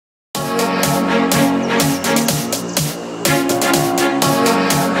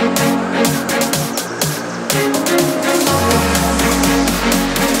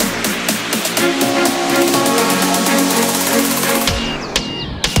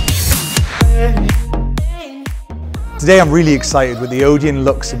Today I'm really excited with the Odeon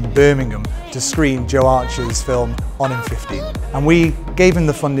Lux in Birmingham to screen Joe Archer's film On in 15. And we gave him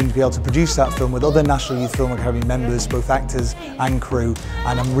the funding to be able to produce that film with other National Youth Film Academy members, both actors and crew,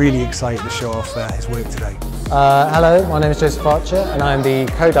 and I'm really excited to show off his work today. Hello, my name is Joseph Archer and I'm the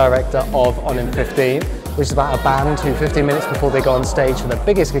co-director of On in 15, which is about a band who 15 minutes before they go on stage for the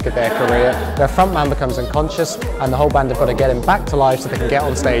biggest gig of their career, their frontman becomes unconscious and the whole band have got to get him back to life so they can get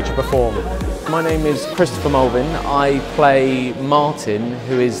on stage and perform. My name is Christopher Mulvin. I play Martin,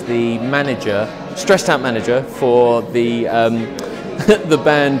 who is the manager, stressed out manager for the the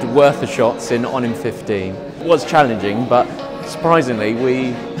band Worth the Shots in On in 15. It was challenging, but surprisingly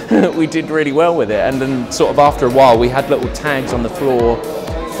we we did really well with it. And then sort of after a while we had little tags on the floor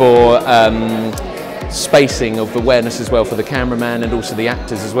for spacing of awareness as well for the cameraman and also the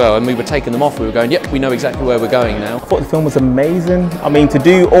actors as well, and we were taking them off. We were going, yep, we know exactly where we're going now. I thought the film was amazing. I mean, to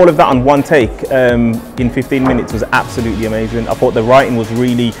do all of that on one take in 15 minutes was absolutely amazing. I thought the writing was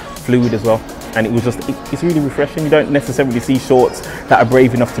really fluid as well, and it was just, it's really refreshing. You don't necessarily see shorts that are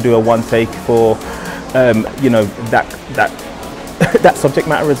brave enough to do a one take for, you know, that subject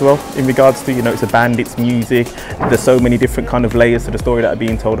matter as well, in regards to, you know, it's a band, it's music, there's so many different kind of layers to the story that are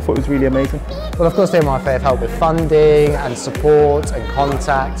being told. I thought it was really amazing. Well, of course, DMIFA have helped with funding and support and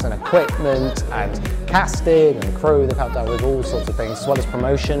contacts and equipment and casting and crew. They've helped out with all sorts of things, as well as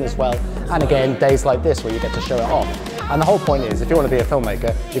promotion as well. And again, days like this where you get to show it off. And the whole point is, if you want to be a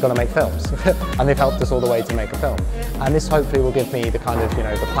filmmaker, you've got to make films. And they've helped us all the way to make a film. And this hopefully will give me the kind of, you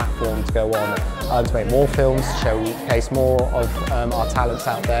know, the platform to go on to make more films, showcase more of our talents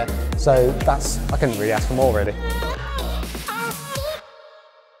out there. So I couldn't really ask for more, really.